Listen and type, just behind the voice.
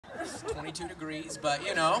It's 22 degrees, but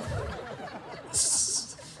you know.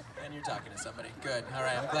 And you're talking to somebody. Good. All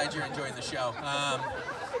right. I'm glad you're enjoying the show.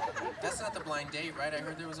 That's not the blind date, right? I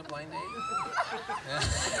heard there was a blind date.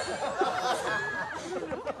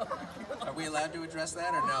 Are we allowed to address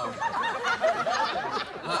that or no?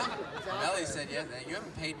 Huh? Melly said, yeah, you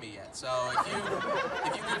haven't paid me yet. So if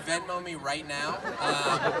you could Venmo me right now,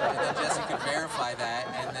 and then Jesse could verify that,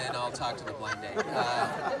 and then I'll talk to the blind date.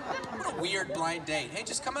 What a weird blind date. Hey,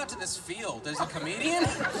 just come out to this field. There's a comedian.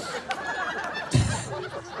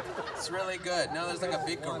 It's really good. No, there's like a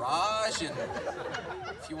big garage, and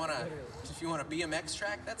if you want a BMX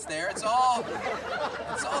track, that's there. It's all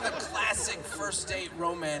the classic first date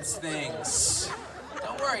romance things.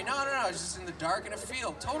 Don't worry, no, it's just in the dark in a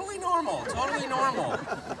field. Totally normal, totally normal.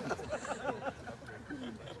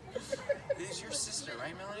 This is your sister,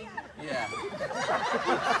 right, Melanie? Yeah.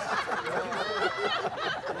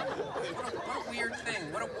 What a weird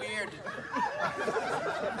thing. What a weird.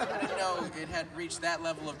 I didn't know it had reached that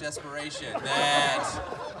level of desperation.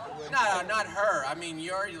 No, not her. I mean,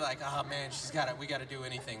 you're like, oh man, we got to do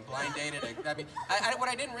anything. Blind dated. I mean, what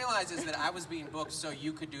I didn't realize is that I was being booked so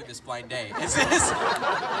you could do this blind date.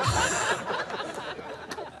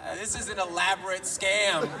 This is an elaborate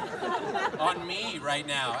scam on me right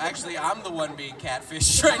now. Actually, I'm the one being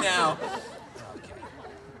catfished right now. Okay.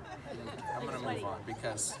 I'm gonna move on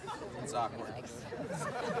because it's awkward.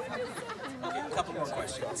 Okay, a couple more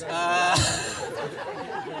questions.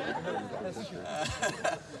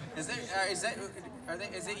 Is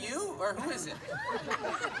it you or who is it?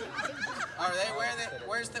 Are they?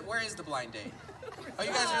 Where is the blind date? Oh,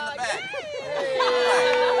 you guys are in the back. Right.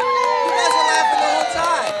 You guys are laughing the whole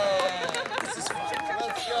time. This is fun.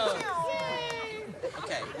 Let's go.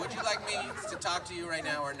 Okay, would you like me to talk to you right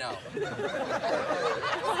now or no?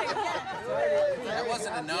 That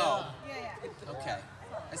wasn't a no. Okay.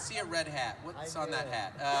 I see a red hat. What's on that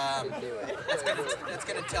hat? That's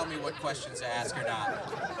gonna tell me what questions to ask or not.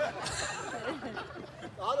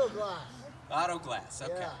 Auto glass. Auto glass.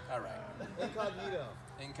 Okay. Yeah. All right. Incognito.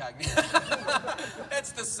 Incognito.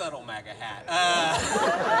 It's the subtle MAGA hat.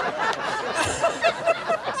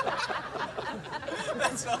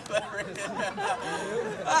 That's hilarious.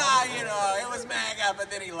 You know, it was MAGA, but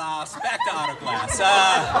then he lost. Back to auto glass.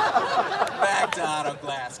 Back to auto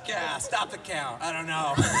glass. Yeah, stop the count. I don't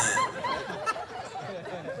know.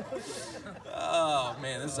 Oh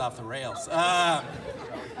man, this is off the rails.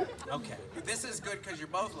 Okay, this is good because you're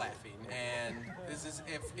both laughing, and this is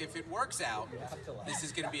if it works out, this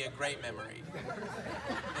is going to be a great memory.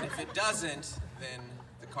 And if it doesn't, then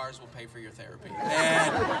the cars will pay for your therapy,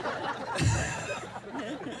 and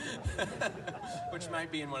which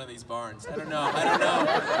might be in one of these barns. I don't know.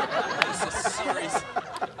 It's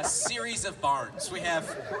a series of barns. We have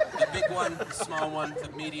the big one, the small one, the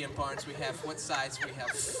medium barns. We have what size we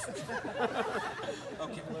have.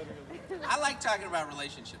 Okay. I like talking about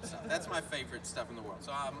relationship stuff. That's my favorite stuff in the world.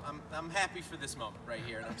 So I'm happy for this moment right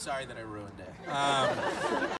here, and I'm sorry that I ruined it.